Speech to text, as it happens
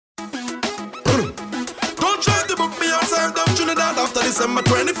after December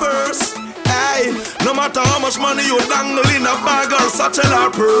 21st. Hey, no matter how much money you dangle in a bag or satchel or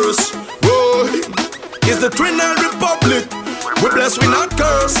purse. Whoa, it's the Trinidad Republic. We bless, we not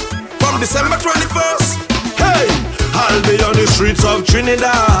curse. From December 21st. Hey, I'll be on the streets of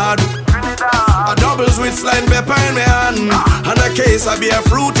Trinidad. A double sweet slime pepper in my hand, and a case of beer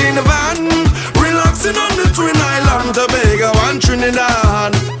fruit in the van. Relaxing on the Twin Island, Tobago and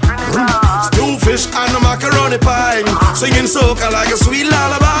Trinidad. Stew fish and a macaroni pie, singing soca like a sweet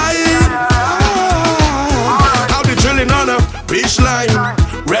lullaby. I'll be chilling on a beach line,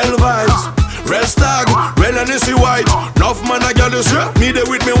 real vibes, real stag, real Hennessy white. Enough man I got this, yeah. Me there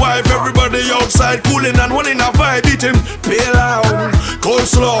with me wife, everybody outside cooling and one in a vibe, eating pale out,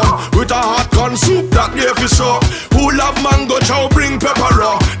 coleslaw with a hot corn soup that gave you so. Who love mango chow, bring pepper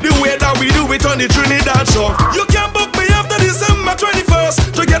raw. The way that we do it on the Trinidad show. You can book me after December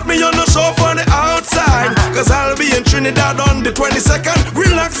 21st to get me on the show from the outside. Cause I'll be in Trinidad on the 22nd,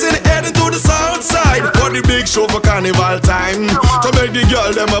 relaxing heading to the south side for the big show for carnival time, to make the girl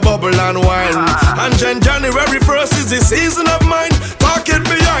them a bubble and wine. And January 1st is the season of mine. Park it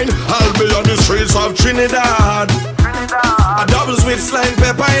behind, I'll be on the streets of Trinidad. A double sweet slime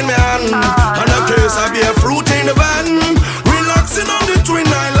pepper in my hand, and a case of beer fruit in the van. Relaxing on the Twin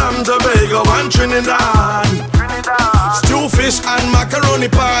Island, Tobago and Trinidad. Stew fish and macaroni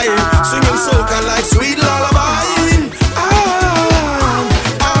pie, singing soca like sweet lullaby.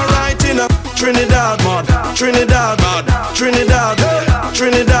 Alright in a Trinidad mod, Trinidad mod, Trinidad,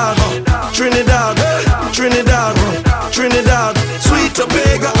 Trinidad, Trinidad, Trinidad, Trinidad, sweet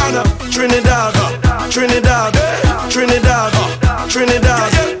Tobago and a Trinidad, Trinidad, Trinidad,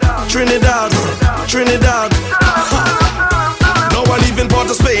 Trinidad, Trinidad, Trinidad. Now I leave in Port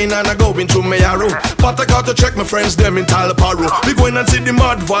of Spain and I go into Mayaro, but I got to check my friends them in Talaparo. We going and see the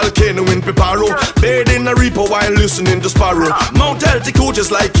mud volcano in Piparo, bathe in a reaper while listening to Sparrow. Mount altitude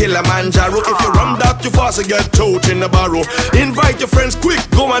just like Kilimanjaro. If you run that too fast you get towed in the barrow. Invite your friends quick,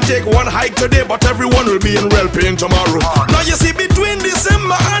 go and take one hike today, but everyone will be in real pain tomorrow. Now you see between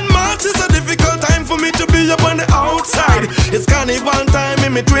December and March is a difficult time for me to be up on the outside. It's carnival time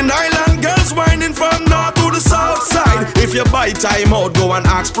in me Twin Island, girls winding from north to the south side. If you buy time out, go and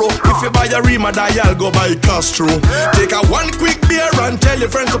ask pro. If you buy a Rima dial, go buy Castro. Take a one quick beer and tell your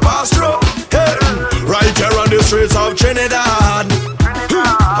friends to pass through. Hey, right here on the streets of Trinidad.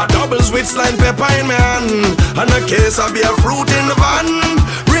 A double sweet slime pepper in my hand, and a case of beer fruit in the van.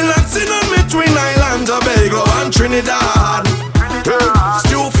 Relaxing on me Twin Island, Tobago and Trinidad.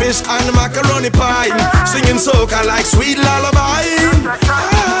 Stew fish and macaroni pie, singing soca like sweet lullaby.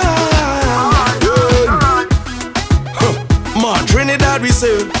 Man, Trinidad we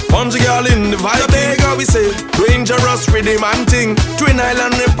say, bunch of girl in the vibe. Tobago we say, dangerous rhythm and ting. Twin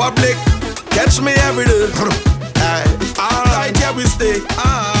Island Republic, catch me every day. Alright, here we stay.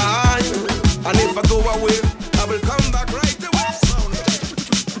 And if I go away, I will come back right away.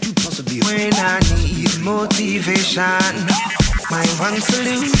 When I need motivation, my one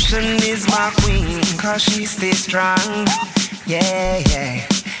solution is my queen, cause she stays strong. Yeah, yeah.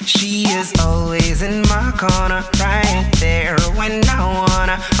 She is always in my corner, right there when I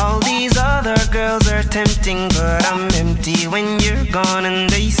wanna. All these other girls are tempting, but I'm empty when you're gone. And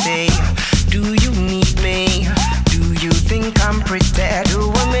they say, do you need me? Do you think I'm pretty?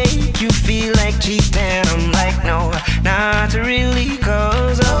 Do I make you feel like cheating? I'm like, no, not really,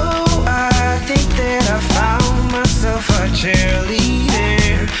 cause oh, I think that I found myself a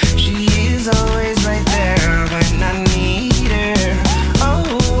cheerleader. She is always right there when I need her.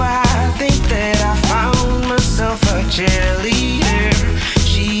 Oh, I think that I found myself a cheerleader.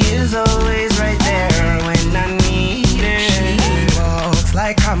 She is always right there when I need her. She walks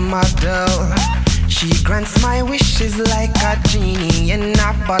like a model. She grants my wishes like a genie in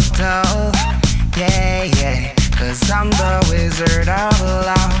a bottle. Yeah, yeah. Cause I'm the wizard of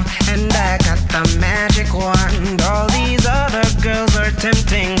love, and I got the magic wand. All these other girls are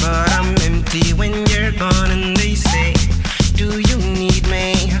tempting, but I'm empty when you're gone. And they say, do you need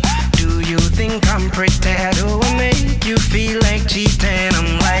me? Do you think I'm pretty? Do I make you feel like cheating?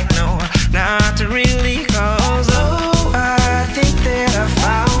 I'm like, no, not really, cause oh, I think that I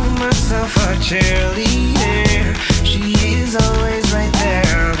found myself a cheerleader. She is always right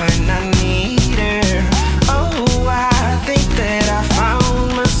there when I need her. Oh, I think that I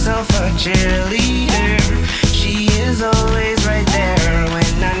found myself a cheerleader. She is always right there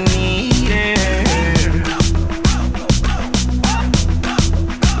when I need her.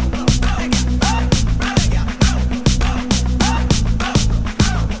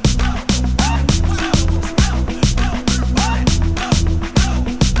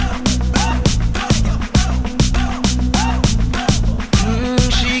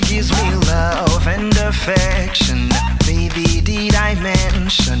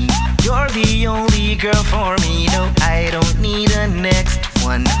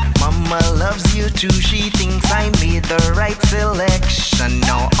 one. Mama loves you too, she thinks I made the right selection.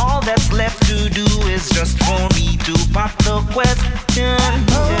 Now all that's left to do is just for me to pop the question.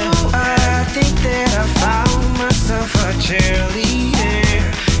 Oh, I think that I found myself a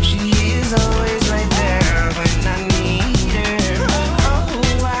cheerleader. She is always right there when I need her.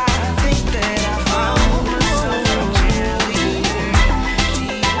 Oh, I think that I found myself a cheerleader.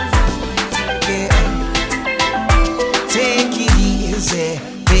 She is always right there. Take it easy,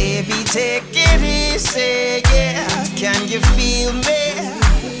 baby, take it easy, yeah. Can you feel me?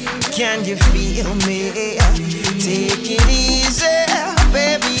 Can you feel me? Take it easy,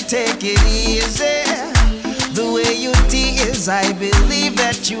 baby, take it easy. The way you tease, I believe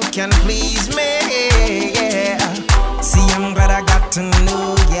that you can please me, yeah. See, I'm glad I got to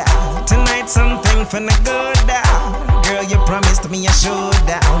know ya. Tonight something finna go down. Girl, you promised me a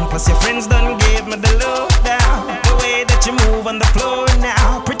showdown. Plus your friends done gave me the lowdown. The way that you move on the floor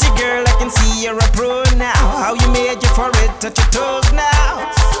now. Pretty girl, I can see you're a pro now. How you made you for it, touch your toes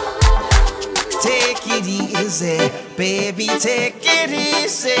now. Take it easy, baby, take it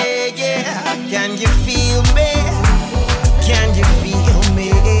easy, yeah. Can you feel me? Can you feel me?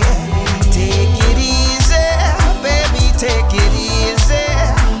 Take it easy, baby, take it easy.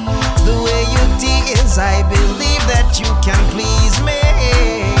 The way you tease, I believe that you can please me.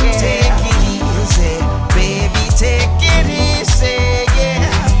 Take it easy, baby, take it easy, yeah.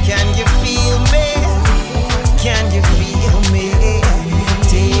 Can you feel me? Can you feel me?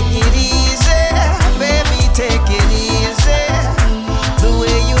 Take it easy, baby, take it easy. The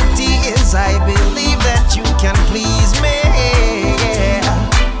way you tease, I believe that you can please me.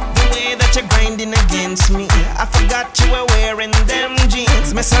 The way that you're grinding against me, I forgot you were wearing them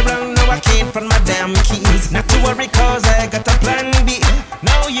jeans. Mess around, now I can't find my damn keys. Not to worry, cause I got a plan B.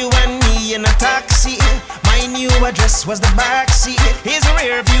 Now you and me in a taxi. My new address was the backseat. His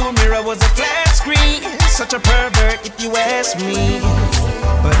rear view mirror was a flat screen. Such a pervert if you ask me.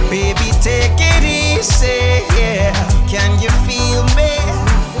 But baby, take it easy, yeah. Can you feel me?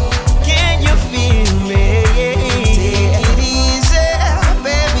 Can you feel me? Take it easy,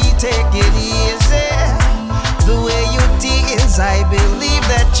 baby, take it easy. The way you tease, I believe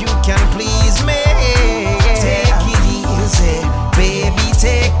that you can please me. Take it easy, baby,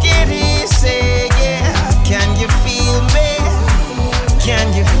 take it easy, yeah. Can you feel me? Can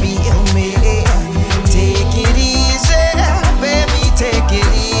you feel me? Take it easy, baby, take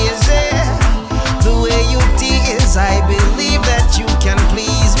it easy. The way you tease, I believe that you can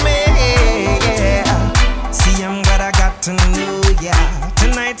please me. See, I'm glad I got to know ya.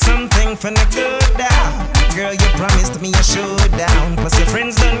 Tonight something finna go down. Girl, you promised me a showdown. Plus your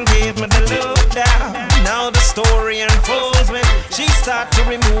friends done gave me the lowdown. Now the story unfolds when she start to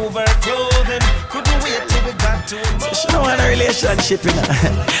remove her clothing. Couldn't wait till we got to it. She don't want a relationship, you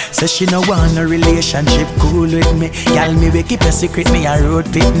know. So she no want a relationship cool with me. Y'all me we keep a secret, me a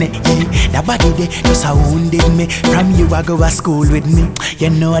road picnic. That body there just a wounded me. From you I go to school with me. You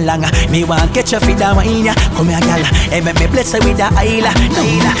no longer me want catch you for the wine. Come here, gal, hey, make me bless her with the isla. No,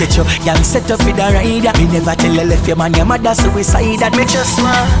 catch you, y'all set up with the rider. Me never tell you left your man, your mother suicide. That makes you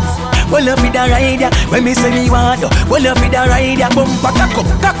smile. Well up with the rider, when me say me want you. Well up with the rider, bumper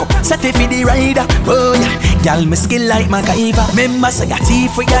cock up, set it for the rider. Oh yeah, girl me skill like MacGyver. Remember say your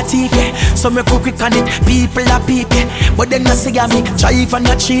teeth for your teeth, yeah. So me cook quick on it, people are peep, yeah. But then I say me drive and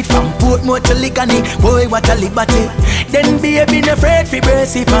not cheat from Portmore to Ligani. Boy what a liberty. Then baby no afraid fi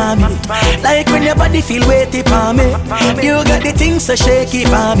brace it for me. Like when your body feel weighty for me. You got the things so shaky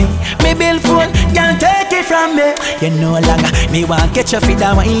for me. Me bill phone, can't take it from me. You no longer me want catch you fi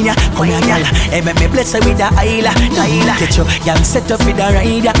the wine. Come here, gal, hey, make me bless her with the isla. Get you, y'all set up with the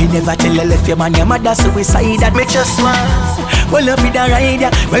rider. Me never tell you left your man, your mother suicide. That makes you smile. Well up with the rider,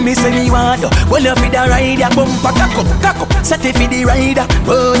 when me say me want you. Well up with the rider, bumper cock up, set it for the rider.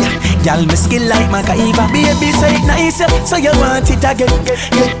 Oh yeah, gal, me skill like MacGyver. Baby say it nice, so you want it again.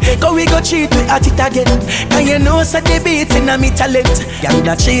 Yeah, go we go cheat, we at it again. Can you know so the beat in a me talent. Y'all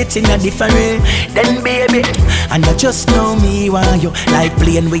not cheating a different. Then baby, and you just know me want you. Like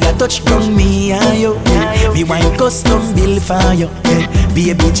playing with your touch from me and you, yeah. Me want custom bill for you, yeah.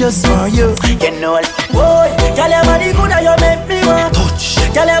 Baby just for you. You know, boy, girl your body good and you make me want touch.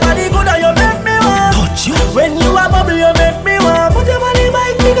 Girl your body good and you make me want touch you. When you a bubble you make me want put your body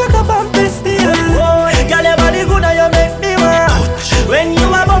by bigger cup and pasty. Boy, girl your body good and you make me want touch. When you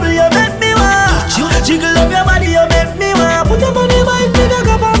a bubble you make me want touch you. Jiggle up your body you make me want put your body by bigger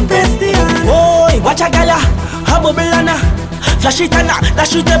cup and pasty. Boy, watch a gala, a bubble and a flash it and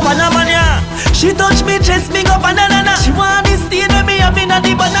dash it up on a mania. She touch me chest, me go banana. She want me stay with me up in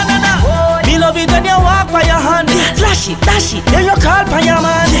the banana. Me love it when you walk by your hand. Flash it, dash it, then you call by your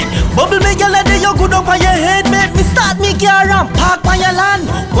car and park on your land.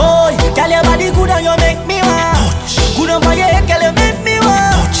 Boy, girl, your body good and you make me want. Good on your head, girl, you make me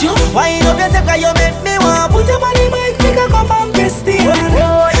want. Wind up yourself, girl, you make me want. Put your body in my finger, come and press the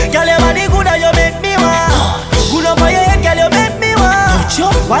hand. Girl, your body good and you make me want. Good on your head, girl, you make me want.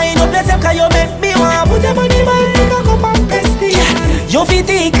 Wind up yourself, girl, you make me want. Put your body in my finger, come and press the hand. You fit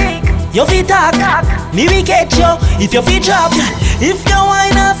thick, you fit talk. Me we catch you if you fit drop. If you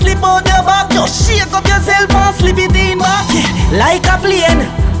whine and slip out your back, just shake up yourself and slip it in back. Like a plane,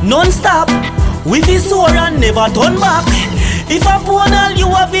 non-stop. We feel sore and never turn back. If I phone all you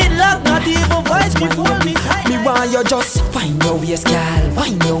have it locked, not even voice me hold me tight. Me want you just wind your waist, girl.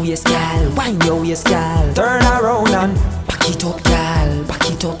 Wind your waist, girl. Wind your waist, girl. Turn around and back it up, girl. Back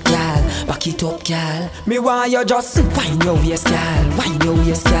it up, girl. Back it up, girl. Me want you just wind your waist, girl. Wind your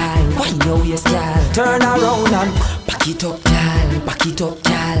waist, girl. Wind your waist, girl. Turn around and back it up, girl. Back it up,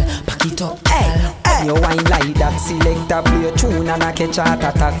 girl. Back it up, girl. You wine like that, select a play tune and a catch heart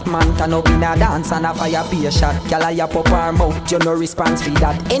attack. Man turn up in a dance and a fire pay a shot. Girl a pop her mouth, you no response for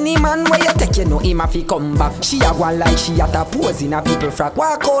that. Any man where you take, you know him a fi come back. She a one like she at a pose in a people frack.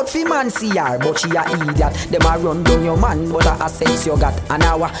 Walk out fi man see her, but she a idiot. Them a run down your man, but a sense you got. And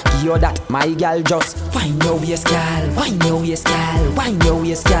I wa give you that, my girl just wind your waist, girl. Wind your waist, girl. Wind your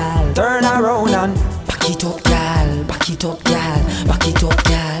waist, girl. Turn around and back it up, girl. Back it up, girl. Back it up,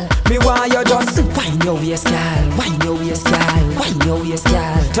 girl. Me want you just wind your waist, girl. Wind your waist, girl. Wind your waist,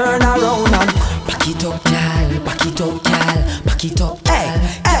 girl. Turn around and back it up, girl. Back it up, girl. Back it up, girl.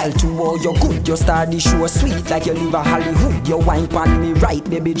 Girl, to all you good, you start the show sweet like you live a Hollywood. You wine pan me right,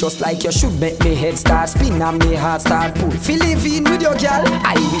 baby, just like you should. Make me head start spin and me heart start pull. Feel living with your girl,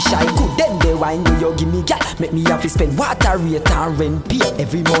 I wish I could. Then they wine me, you give me girl. Make me have to spend water rate and rent pay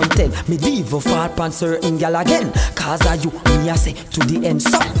every mountain. Me leave a fart pan certain girl again. Cause of you, me I say to the end.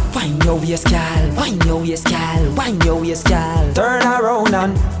 So wind your waist, girl. Wind your waist, girl. Wind your waist, girl. Turn around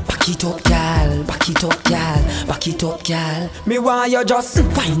and back it up, girl. Back it up, girl. Back it up, girl. Me want you just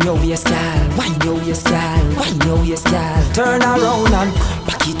wind your waist, girl. Wind your waist, girl. Wind your waist, girl. Turn around and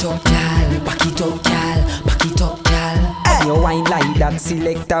back it up, girl. Back it up, girl. Back it up, girl. You wine like that,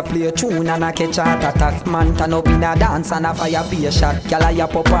 select a play tune and a catch heart attack. Man turn up in a dance and a fire pay a shot. Girl a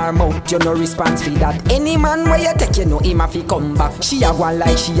pop her mouth, you no response for that. Any man where you take, you know him a fi come back. She a one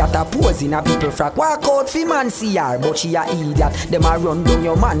like she at a pose in a people frack. Walk out fi man see her, but she a idiot. Them a run down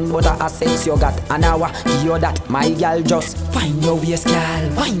your man, but a sense you got. And I wa give you that, my girl just wind your waist, girl.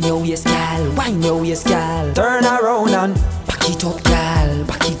 Wind your waist, girl. Wind your waist, girl. Turn around and back it up, girl.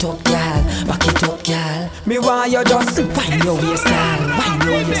 Back it up, girl. Back it up, girl. Me want you just wind your waist, girl. Wind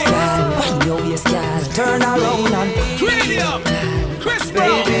your waist, girl. Wind your waist, girl. Turn around and Radio, Chris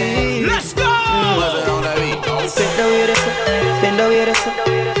baby, let's go. Bend the way this up, bend the way this up,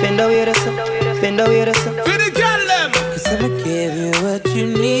 bend the way this up, bend the way this up. For the girl them, 'cause I'ma give you what you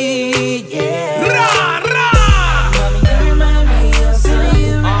need, yeah. Ra ra. Mommy, you remind me of something.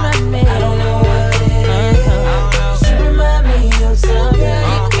 You remind me. I don't know what it is. You remind me of something.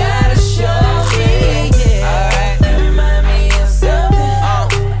 You gotta show me, yeah. You remind me of something.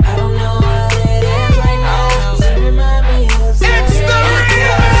 I don't know what it is right now. You remind me of something. It's the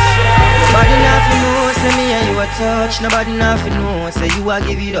real. Nobody nothing know, say me and you a touch. Nobody nothing know, say you a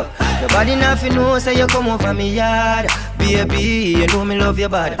give it up. Nobody nothing know, say you come over me yard. Baby, you know me love your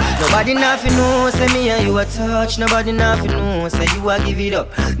body. Nobody nothing know, say me and you a touch. Nobody nothing know, say you a give it up.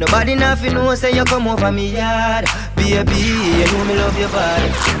 Nobody nothing know, say you come over me yard. Baby, you know me love your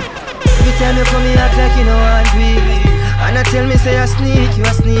body. Every time you come, you act like you know what I do. And I tell me say you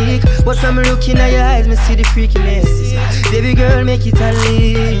a sneak. But from me looking at your eyes, me see the freakiness. Baby girl, make it a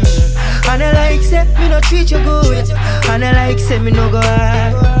leave. And I like say me no treat you good. And I like say me no go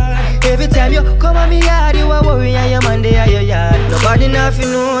hard. Every time you come on me yard, you a worry and your man dey at your yard. Nobody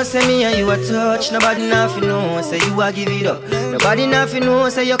nothing know, say me and you a touch. Nobody nothing know, say you a give it up. Nobody nothing know,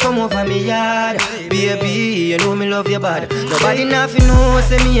 say you come over me yard. Baby, you know me love your body. Nobody nothing know,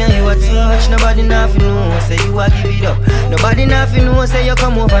 say me and you a touch. Nobody nothing know, say you a give it up. Nobody nothing know, say you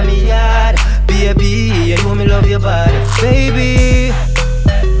come over me yard. Baby, you know me love your body. Baby,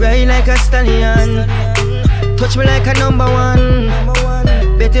 ride like a stallion, touch me like a number one.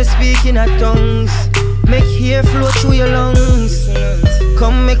 Better speak in our tongues, make hair flow through your lungs.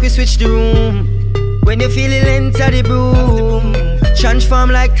 Come make we switch the room. When you feel it, enter the broom.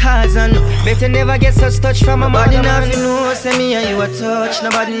 Transform like Tarzan. Better never get such touch from a nobody nothing know, say me and you a touch.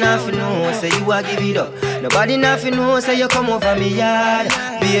 Nobody nothing know, say you a give it up. Nobody nothing know, say you come over me yard.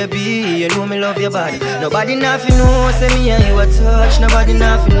 Baby, you know me love your body. Nobody nothing know, say me and you a touch. Nobody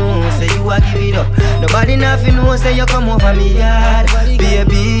nothing know, say you a give it up. Nobody nothing know, say you come over me yard.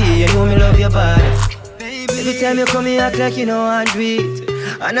 Baby, you know me love your body. Every time time you come here act like you know I do it.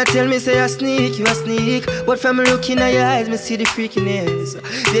 And I tell me say you a sneak. But from looking at your eyes, me see the freakiness.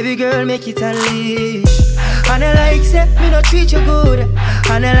 Baby girl, make it unleash. And I like say me no treat you good.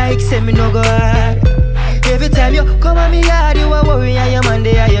 And I like say me no go hard. Every time you come on me yard, you a worry and your man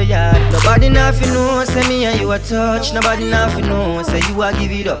dey at your yard. Nobody nothing know, say me and you a touch. Nobody nothing know, say you a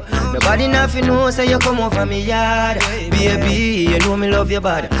give it up. Nobody nothing know, say you come over me yard. Baby, you know me love your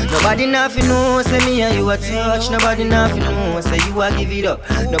body. Nobody nothing know, say me and you a touch. Nobody nothing know, say you a give it up.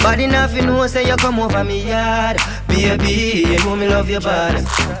 Nobody nothing know, say you come over me yard. Baby, you know me love your body.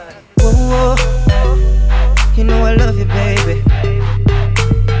 Whoa, whoa, you know I love you, baby.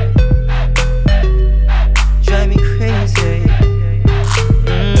 Drive me crazy.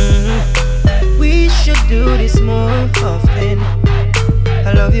 We should do this more often.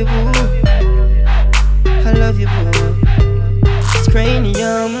 I love you, boo. I love you, boo. It's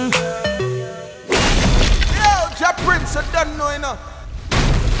cranium. Yo, Ja Prince, you don't know enough.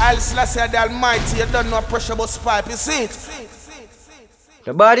 I'll say the Almighty, you don't know pressure bus pipe, you see it?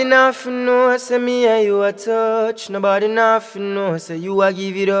 Nobody nothing know, say me and you a touch. Nobody nothing know, say you a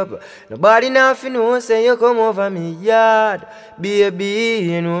give it up. Nobody nothing know, say you come over me yard. Baby,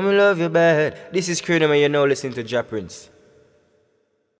 you know me love you bad. This is Cranium and you're now listening to Ja Prince.